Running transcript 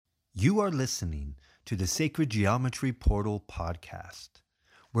You are listening to the Sacred Geometry Portal podcast,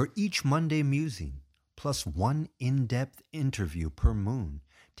 where each Monday musing plus one in-depth interview per moon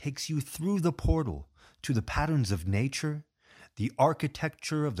takes you through the portal to the patterns of nature, the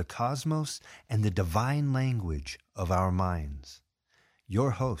architecture of the cosmos, and the divine language of our minds.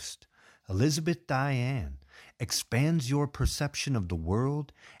 Your host, Elizabeth Diane, expands your perception of the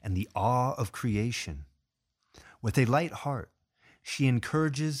world and the awe of creation. With a light heart, she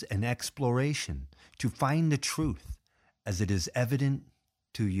encourages an exploration to find the truth as it is evident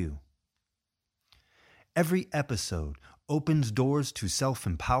to you. Every episode opens doors to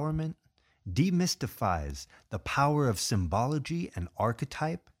self-empowerment, demystifies the power of symbology and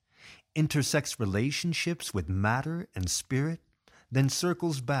archetype, intersects relationships with matter and spirit, then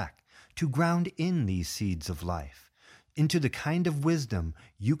circles back to ground in these seeds of life into the kind of wisdom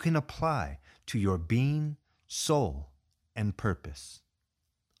you can apply to your being, soul, and purpose.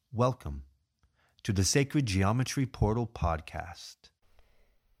 Welcome to the Sacred Geometry Portal podcast.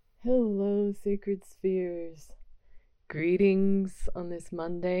 Hello, Sacred Spheres. Greetings on this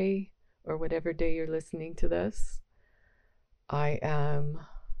Monday, or whatever day you're listening to this. I am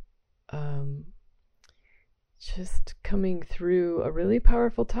just coming through a really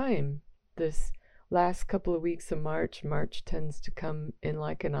powerful time. This last couple of weeks of March tends to come in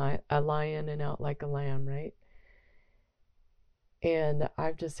like a lion and out like a lamb, right? And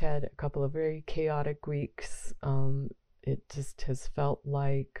I've just had a couple of very chaotic weeks. It just has felt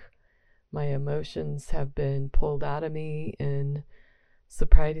like my emotions have been pulled out of me in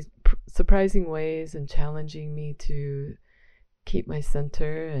surprising ways and challenging me to keep my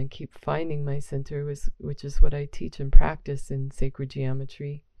center and keep finding my center, which is what I teach and practice in sacred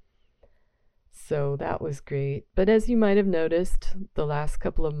geometry. So that was great. But as you might have noticed, the last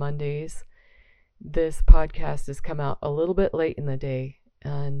couple of Mondays, this podcast has come out a little bit late in the day,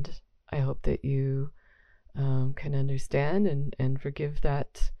 and I hope that you can understand and forgive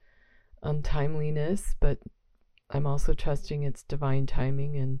that untimeliness, but I'm also trusting it's divine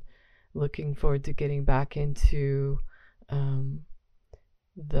timing and looking forward to getting back into the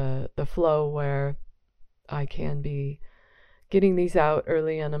flow where I can be getting these out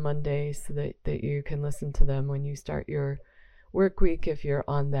early on a Monday so that you can listen to them when you start your work week, if you're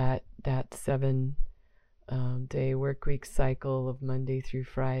on that 7 day work week cycle of Monday through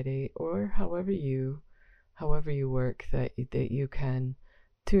Friday, or however you work, that you can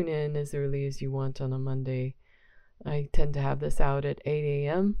tune in as early as you want on a Monday. I tend to have this out at 8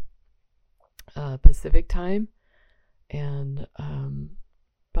 a.m. Pacific time, and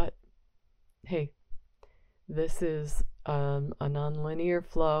but hey, this is a nonlinear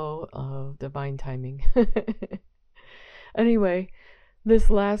flow of divine timing. Anyway, this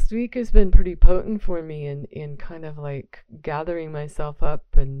last week has been pretty potent for me in kind of like gathering myself up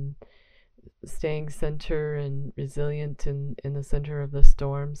and staying center and resilient in the center of the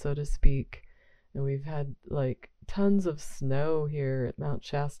storm, so to speak. And we've had like tons of snow here at Mount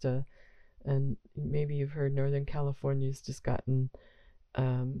Shasta, and maybe you've heard Northern California's just gotten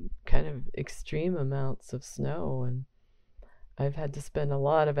kind of extreme amounts of snow, and I've had to spend a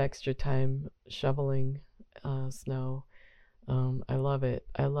lot of extra time shoveling snow. I love it.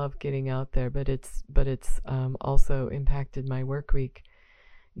 I love getting out there, but it's also impacted my work week.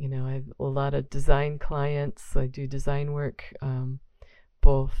 You know, I have a lot of design clients. I do design work,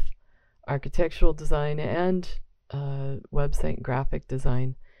 both architectural design and website and graphic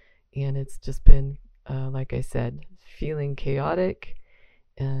design, and it's just been, like I said, feeling chaotic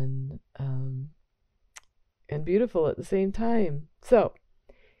and beautiful at the same time. So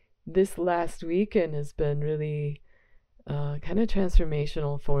this last weekend has been really kind of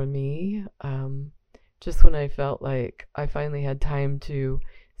transformational for me. Just when I felt like I finally had time to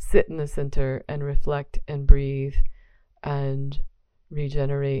sit in the center and reflect and breathe and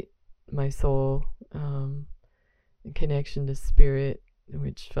regenerate my soul, and connection to spirit,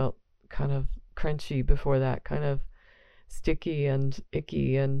 which felt kind of crunchy before that, kind of sticky and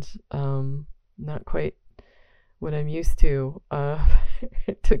icky and not quite what I'm used to.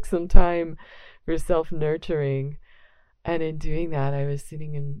 It took some time for self-nurturing. And in doing that, I was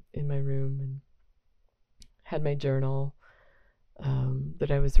sitting in my room and had my journal that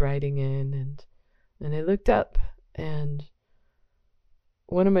I was writing in, and I looked up, and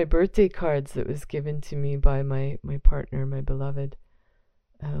one of my birthday cards that was given to me by my partner, my beloved,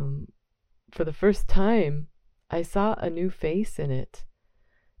 for the first time, I saw a new face in it.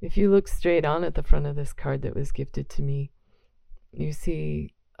 If you look straight on at the front of this card that was gifted to me, you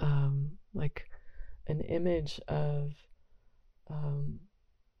see like an image of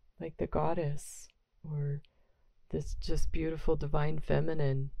like the goddess, or this just beautiful divine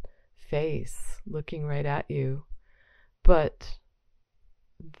feminine face looking right at you. But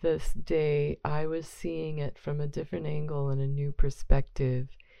this day I was seeing it from a different angle and a new perspective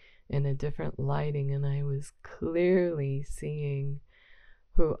and a different lighting, and I was clearly seeing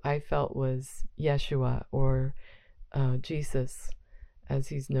who I felt was Yeshua, or Jesus, as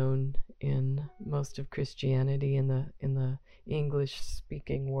he's known in most of Christianity in the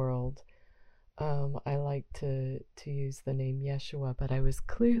English-speaking world. I like to use the name Yeshua, but I was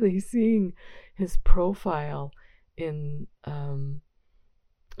clearly seeing his profile in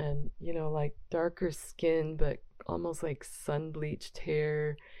and like darker skin, but almost like sun-bleached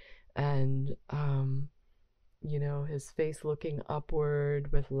hair, and his face looking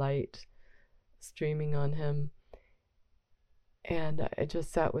upward with light streaming on him. And I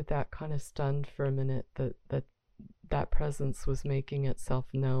just sat with that, kind of stunned for a minute, that presence was making itself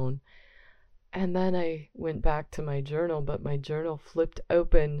known. And then I went back to my journal, but my journal flipped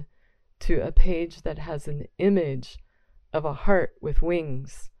open to a page that has an image of a heart with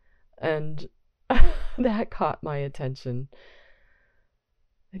wings. And that caught my attention.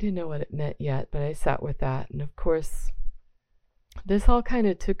 I didn't know what it meant yet, but I sat with that. And of course, this all kind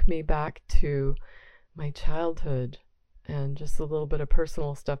of took me back to my childhood and just a little bit of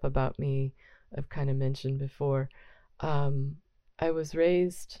personal stuff about me I've kind of mentioned before. I was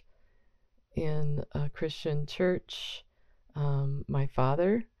raised in a Christian church. My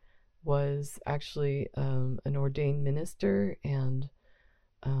father was actually an ordained minister and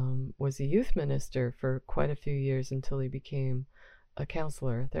was a youth minister for quite a few years until he became a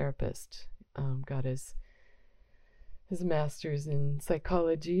counselor, a therapist. Got his master's in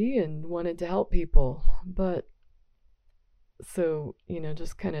psychology and wanted to help people. But so,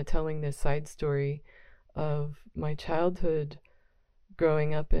 just kind of telling this side story of my childhood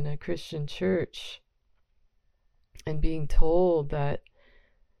growing up in a Christian church and being told that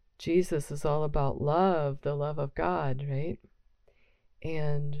Jesus is all about love, the love of God, right?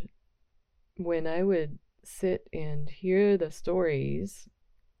 And when I would sit and hear the stories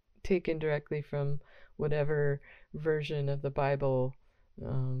taken directly from whatever version of the Bible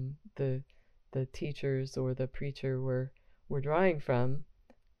the teachers or the preacher were drawing from,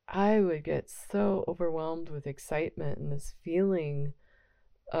 I would get so overwhelmed with excitement and this feeling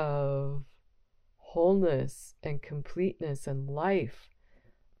of wholeness and completeness and life,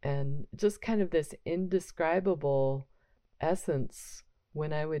 and just kind of this indescribable essence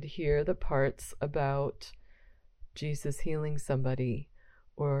when I would hear the parts about Jesus healing somebody,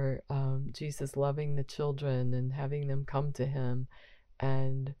 or Jesus loving the children and having them come to him,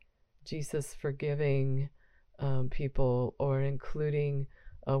 and Jesus forgiving people, or including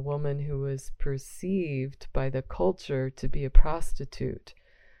a woman who was perceived by the culture to be a prostitute,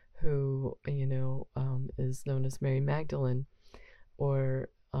 who is known as Mary Magdalene, or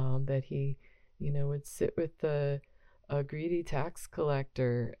that he would sit with a greedy tax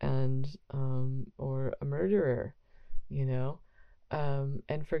collector and or a murderer,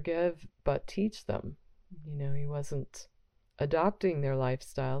 and forgive but teach them. He wasn't adopting their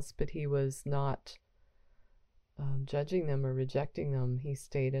lifestyles, but he was not judging them or rejecting them. He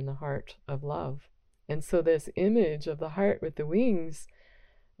stayed in the heart of love. And so this image of the heart with the wings,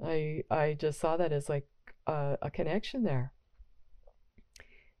 I just saw that as like a connection there.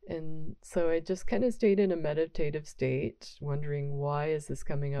 And so I just kind of stayed in a meditative state, wondering, why is this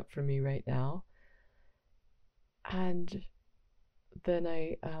coming up for me right now? And then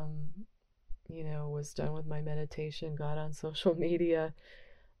I was done with my meditation, got on social media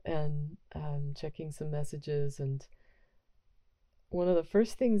and checking some messages, and one of the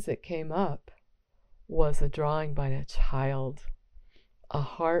first things that came up was a drawing by a child, a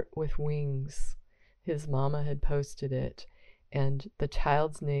heart with wings. His mama had posted it, and the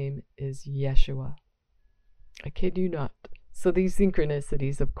child's name is Yeshua. I kid you not. So these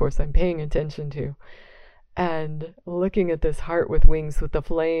synchronicities, of course, I'm paying attention to, and looking at this heart with wings with the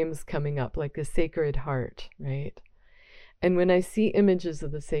flames coming up, like the Sacred Heart, right? And when I see images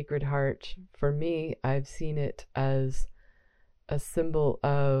of the Sacred Heart, for me, I've seen it as a symbol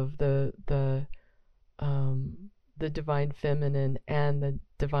of the divine feminine and the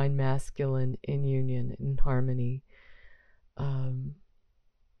divine masculine in union, in harmony.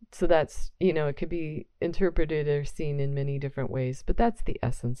 So that's, it could be interpreted or seen in many different ways, but that's the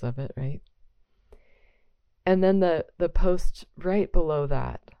essence of it, right? And then the post right below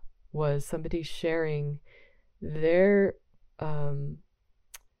that was somebody sharing their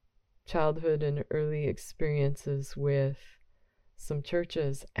childhood and early experiences with some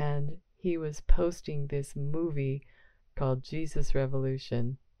churches, and he was posting this movie called Jesus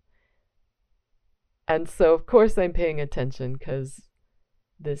Revolution. And so, of course, I'm paying attention, because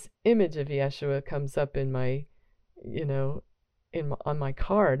this image of Yeshua comes up in my, you know, on my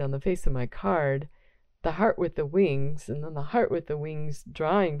card, on the face of my card, the heart with the wings, and then the heart with the wings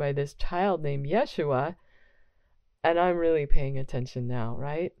drawing by this child named Yeshua. And I'm really paying attention now,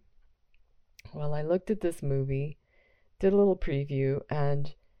 right? Well, I looked at this movie, did a little preview,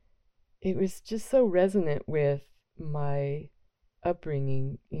 and it was just so resonant with my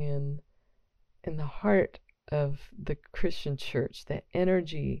upbringing in the heart of the Christian church, the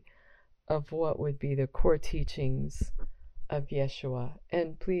energy of what would be the core teachings of Yeshua.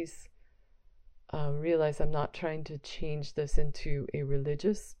 And please realize I'm not trying to change this into a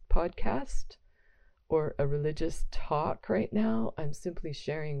religious podcast or a religious talk right now. I'm simply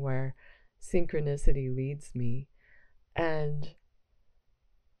sharing where synchronicity leads me. And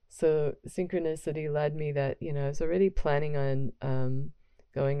so synchronicity led me that, I was already planning on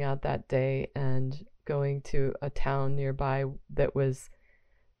going out that day and going to a town nearby that was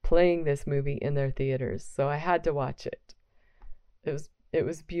playing this movie in their theaters. So I had to watch it. It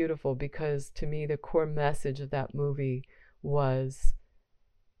was beautiful because to me the core message of that movie was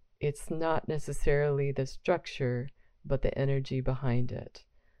it's not necessarily the structure, but the energy behind it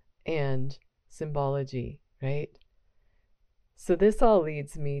and symbology, right? So this all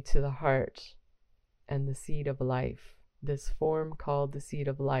leads me to the heart and the seed of life, this form called the seed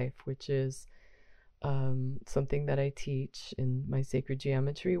of life, which is something that I teach in my sacred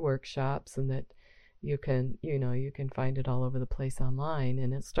geometry workshops, and that you can find it all over the place online.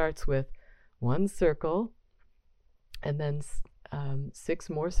 And it starts with one circle and then 6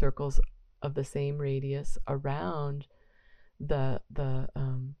 more circles of the same radius around the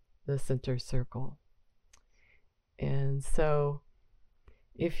center circle. And so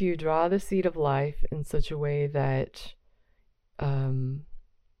if you draw the seed of life in such a way that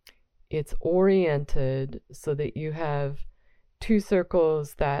it's oriented so that you have 2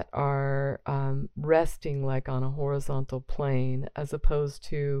 circles that are resting like on a horizontal plane, as opposed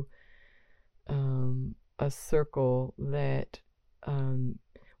to a circle that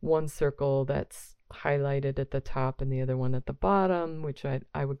one circle that's highlighted at the top and the other one at the bottom, which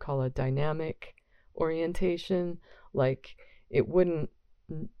I would call a dynamic orientation. Like it wouldn't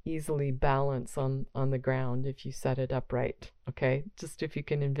easily balance on the ground if you set it upright. Okay, just if you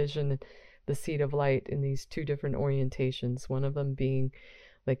can envision the seed of light in these 2 different orientations, one of them being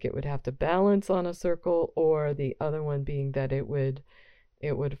like it would have to balance on a circle, or the other one being that it would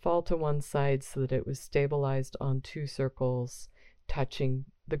fall to one side so that it was stabilized on 2 circles touching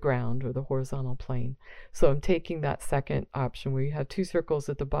the ground or the horizontal plane. So I'm taking that second option where you have 2 circles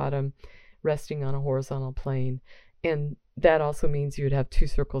at the bottom resting on a horizontal plane, and that also means you would have 2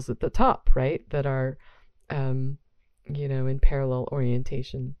 circles at the top, right, that are in parallel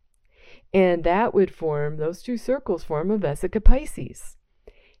orientation. And that would form, those 2 circles form a vesica Pisces.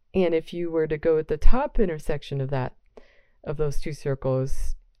 And if you were to go at the top intersection of those 2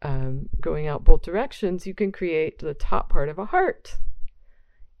 circles, going out both directions, you can create the top part of a heart.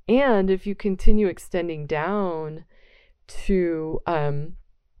 And if you continue extending down to,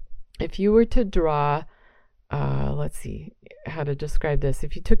 if you were to draw, let's see how to describe this.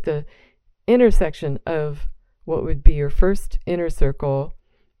 If you took the intersection of what would be your first inner circle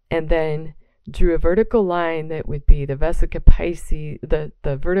and then drew a vertical line that would be the vesica Pisces,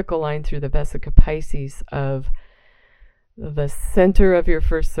 the vertical line through the vesica Pisces of the center of your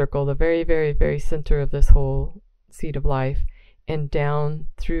first circle, the very, very, very center of this whole seed of life, and down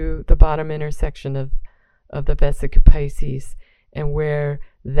through the bottom intersection of the vesica Pisces, and where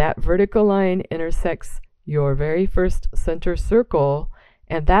that vertical line intersects your very first center circle,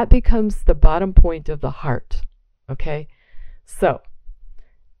 and that becomes the bottom point of the heart. Okay, so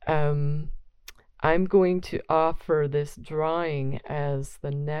I'm going to offer this drawing as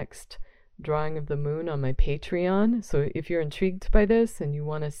the next drawing of the moon on my Patreon. So if you're intrigued by this and you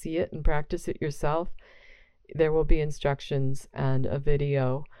want to see it and practice it yourself, there will be instructions and a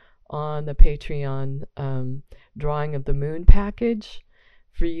video on the Patreon drawing of the moon package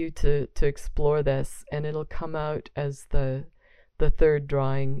for you to explore this, and it'll come out as the 3rd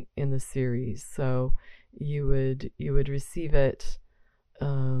drawing in the series. So you would receive it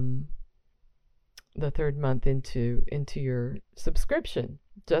the 3rd month into your subscription,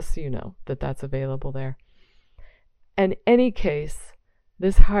 just so you know that that's available there. In any case,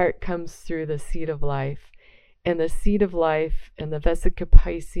 this heart comes through the seed of life, and the seed of life and the vesica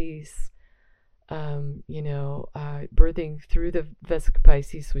Pisces, birthing through the vesica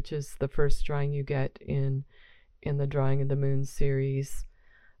Pisces, which is the first drawing you get in the Drawing of the Moon series,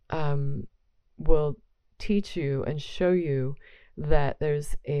 will teach you and show you that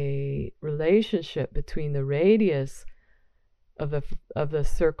there's a relationship between the radius of the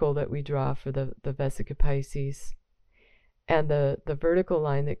circle that we draw for the Vesica Pisces, and the vertical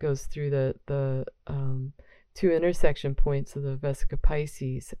line that goes through the two intersection points of the Vesica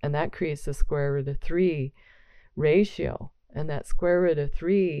Pisces, and that creates the square root of 3 ratio. And that square root of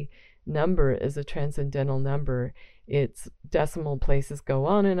 3 number is a transcendental number. Its decimal places go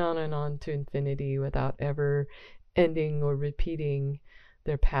on and on and on to infinity without ever ending or repeating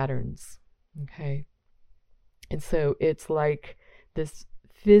their patterns. Okay. And so it's like this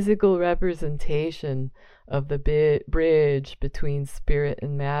physical representation of the bridge between spirit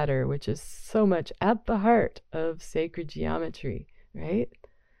and matter, which is so much at the heart of sacred geometry, right?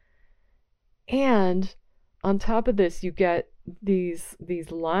 And on top of this, you get these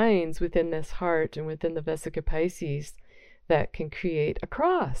lines within this heart and within the Vesica Pisces that can create a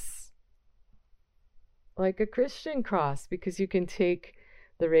cross, like a Christian cross, because you can take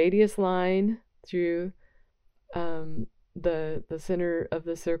the radius line through the center of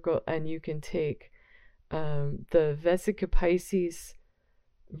the circle, and you can take the Vesica Pisces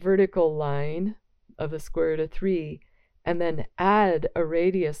vertical line of the square root of 3, and then add a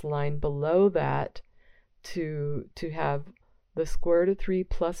radius line below that to have the square root of 3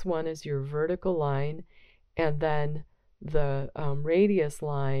 plus 1 as your vertical line, and then the radius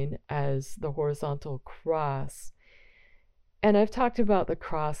line as the horizontal cross. And I've talked about the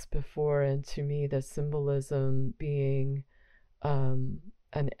cross before, and to me the symbolism being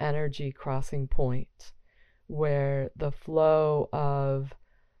an energy crossing point, where the flow of,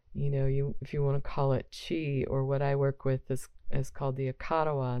 if you want to call it chi, or what I work with is called the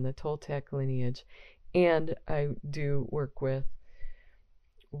Akatawa and the Toltec lineage, and I do work with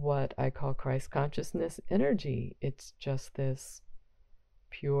what I call Christ consciousness energy. It's just this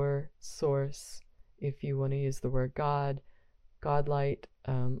pure source, if you want to use the word God light.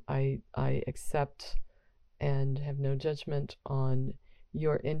 I accept and have no judgment on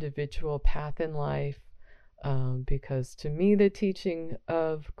your individual path in life, because to me the teaching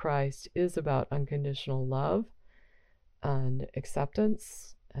of Christ is about unconditional love and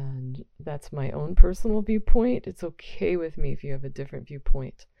acceptance, and that's my own personal viewpoint. It's okay with me if you have a different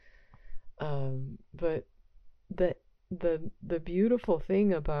viewpoint, but the beautiful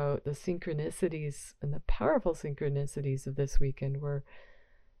thing about the synchronicities and the powerful synchronicities of this weekend were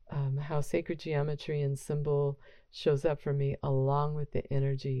how sacred geometry and symbol shows up for me, along with the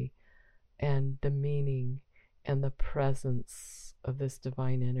energy and the meaning and the presence of this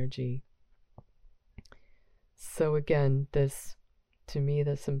divine energy. So again, to me,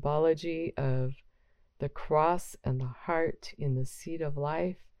 the symbology of the cross and the heart in the seat of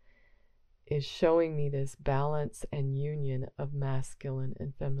life is showing me this balance and union of masculine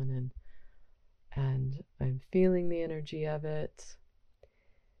and feminine. And I'm feeling the energy of it.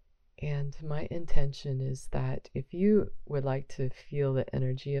 And my intention is that if you would like to feel the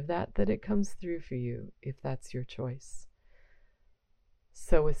energy of that it comes through for you, if that's your choice.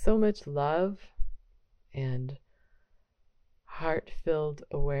 So with so much love and heart-filled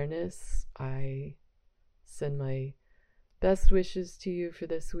awareness, I send my best wishes to you for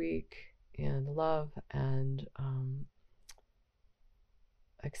this week, and love and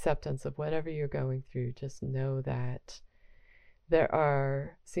acceptance of whatever you're going through. Just know that there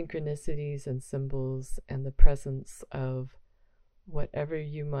are synchronicities and symbols and the presence of whatever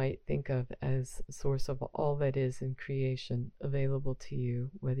you might think of as a source of all that is in creation available to you,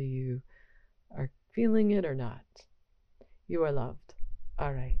 whether you are feeling it or not. You are loved.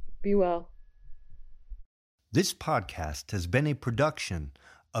 All right. Be well. This podcast has been a production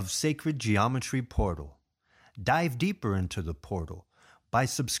of Sacred Geometry Portal. Dive deeper into the portal by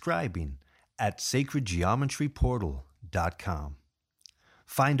subscribing at sacredgeometryportal.com.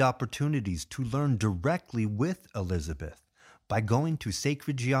 Find opportunities to learn directly with Elizabeth by going to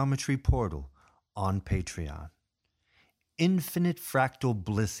Sacred Geometry Portal on Patreon. Infinite fractal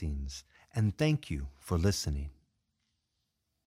blessings, and thank you for listening.